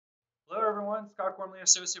everyone. Scott Gormley,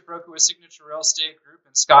 Associate Broker with Signature Real Estate Group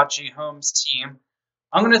and Scott G. Homes team.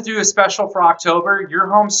 I'm going to do a special for October. Your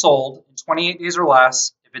home sold in 28 days or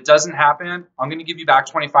less. If it doesn't happen, I'm going to give you back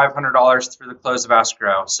 $2,500 through the close of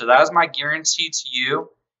escrow. So that is my guarantee to you.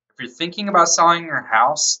 If you're thinking about selling your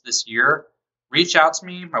house this year, reach out to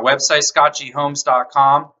me. My website,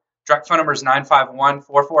 scottghomes.com. Direct phone number is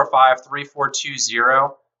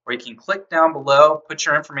 951-445-3420. Or you can click down below, put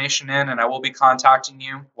your information in, and I will be contacting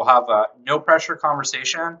you. We'll have a no pressure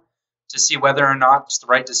conversation to see whether or not it's the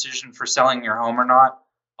right decision for selling your home or not.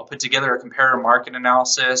 I'll put together a comparative market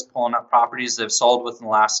analysis, pulling up properties that have sold within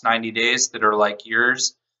the last 90 days that are like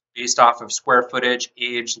yours, based off of square footage,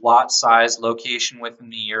 age, lot size, location within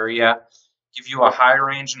the area. Give you a high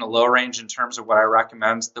range and a low range in terms of what I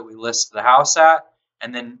recommend that we list the house at,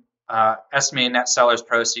 and then estimate net seller's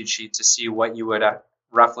proceeds sheet to see what you would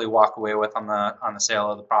roughly walk away with on the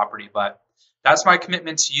sale of the property. But that's my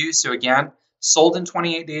commitment to you. So again, sold in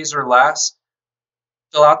 28 days or less.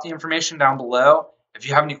 Fill out the information down below. If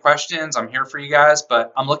you have any questions, I'm here for you guys,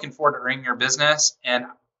 but I'm looking forward to earning your business. And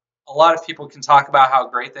a lot of people can talk about how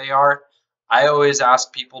great they are. I always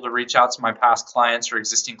ask people to reach out to my past clients or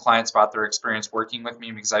existing clients about their experience working with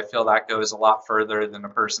me, because I feel that goes a lot further than a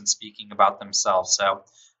person speaking about themselves. So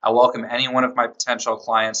I welcome any one of my potential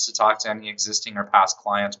clients to talk to any existing or past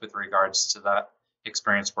clients with regards to that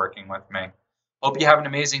experience working with me. Hope you have an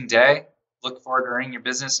amazing day. Look forward to earning your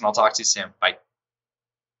business, and I'll talk to you soon. Bye.